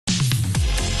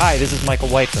Hi, this is Michael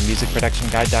White from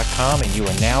MusicProductionGuide.com, and you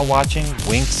are now watching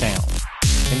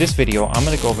WinkSound. In this video, I'm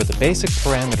going to go over the basic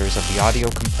parameters of the audio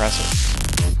compressor.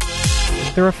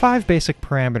 There are 5 basic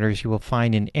parameters you will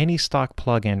find in any stock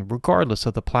plugin, regardless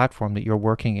of the platform that you're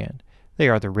working in. They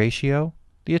are the ratio,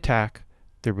 the attack,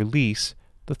 the release,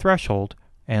 the threshold,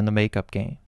 and the makeup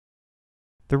gain.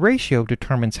 The ratio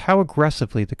determines how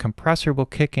aggressively the compressor will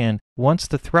kick in once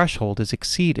the threshold is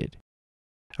exceeded.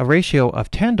 A ratio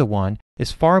of 10:1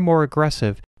 is far more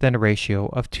aggressive than a ratio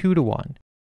of 2:1.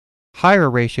 Higher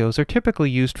ratios are typically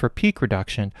used for peak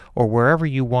reduction or wherever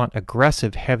you want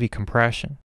aggressive heavy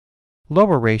compression.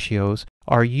 Lower ratios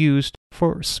are used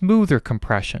for smoother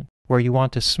compression, where you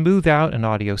want to smooth out an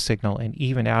audio signal and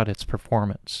even out its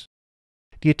performance.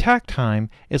 The attack time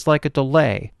is like a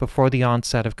delay before the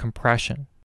onset of compression.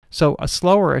 So a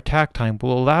slower attack time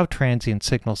will allow transient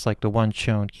signals like the one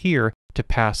shown here to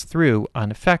pass through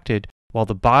unaffected, while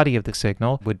the body of the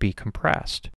signal would be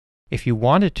compressed. If you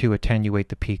wanted to attenuate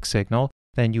the peak signal,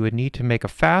 then you would need to make a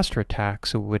faster attack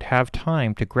so it would have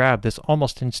time to grab this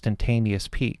almost instantaneous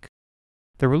peak.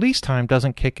 The release time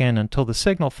doesn't kick in until the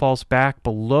signal falls back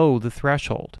below the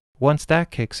threshold. Once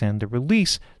that kicks in, the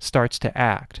release starts to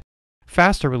act.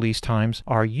 Faster release times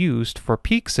are used for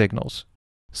peak signals.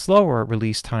 Slower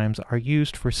release times are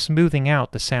used for smoothing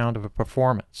out the sound of a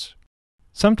performance.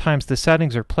 Sometimes the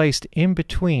settings are placed in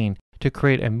between to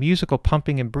create a musical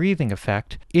pumping and breathing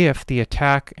effect if the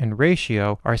attack and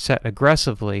ratio are set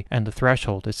aggressively and the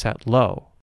threshold is set low.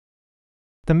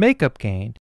 The makeup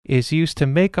gain is used to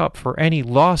make up for any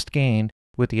lost gain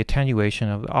with the attenuation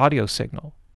of the audio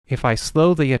signal. If I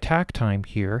slow the attack time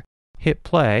here, hit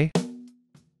play,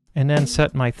 and then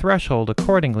set my threshold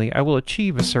accordingly, I will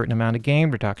achieve a certain amount of gain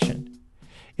reduction.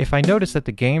 If I notice that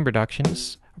the gain reduction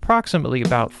is approximately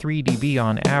about 3 dB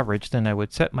on average, then I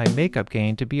would set my makeup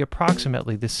gain to be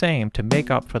approximately the same to make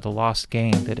up for the lost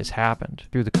gain that has happened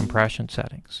through the compression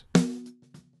settings.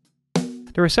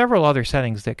 There are several other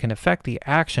settings that can affect the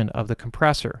action of the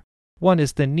compressor. One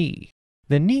is the knee.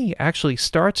 The knee actually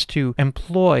starts to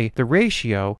employ the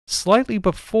ratio slightly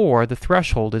before the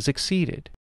threshold is exceeded.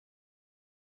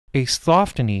 A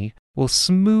soft knee will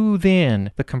smooth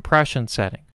in the compression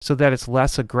setting so that it's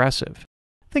less aggressive.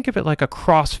 Think of it like a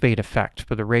crossfade effect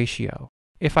for the ratio.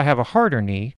 If I have a harder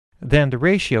knee, then the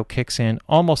ratio kicks in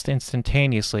almost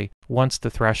instantaneously once the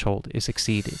threshold is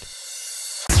exceeded.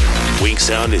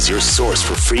 WinkSound is your source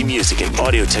for free music and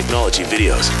audio technology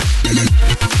videos.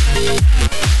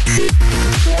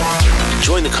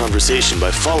 Join the conversation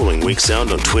by following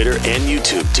WinkSound on Twitter and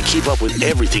YouTube to keep up with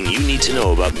everything you need to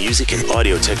know about music and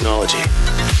audio technology.